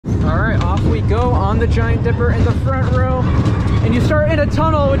All right, off we go on the Giant Dipper in the front row. And you start in a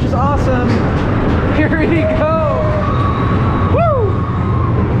tunnel, which is awesome. Here we go. Woo!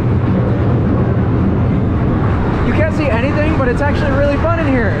 You can't see anything, but it's actually really fun in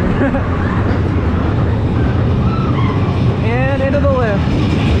here. And into the lift.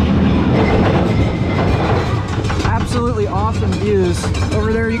 Absolutely awesome views.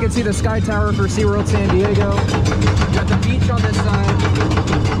 Over there you can see the Sky Tower for SeaWorld San Diego. Got the beach on this side.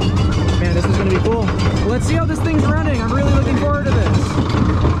 Man, this is gonna be cool. Well, let's see how this thing's running. I'm really looking forward to this.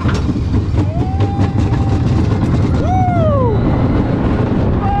 Woo!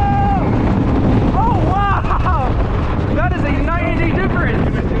 Oh! Oh, wow! That is a 90 difference.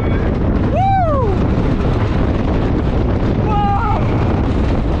 Woo! Whoa!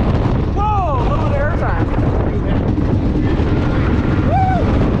 Whoa! A little bit of air time. Woo!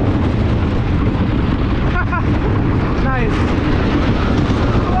 Nice.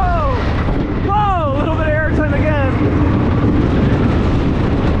 Whoa! Whoa! A little bit of air time again.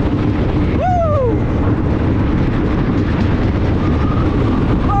 Woo!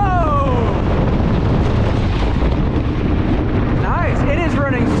 Whoa! Nice. It is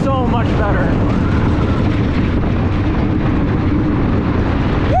running so much better.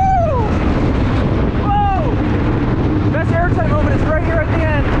 Woo! Whoa! Best airtime moment is right here at the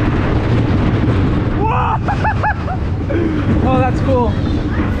end. Whoa! Oh, that's cool.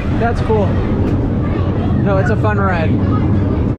 That's cool. No, it's a fun ride.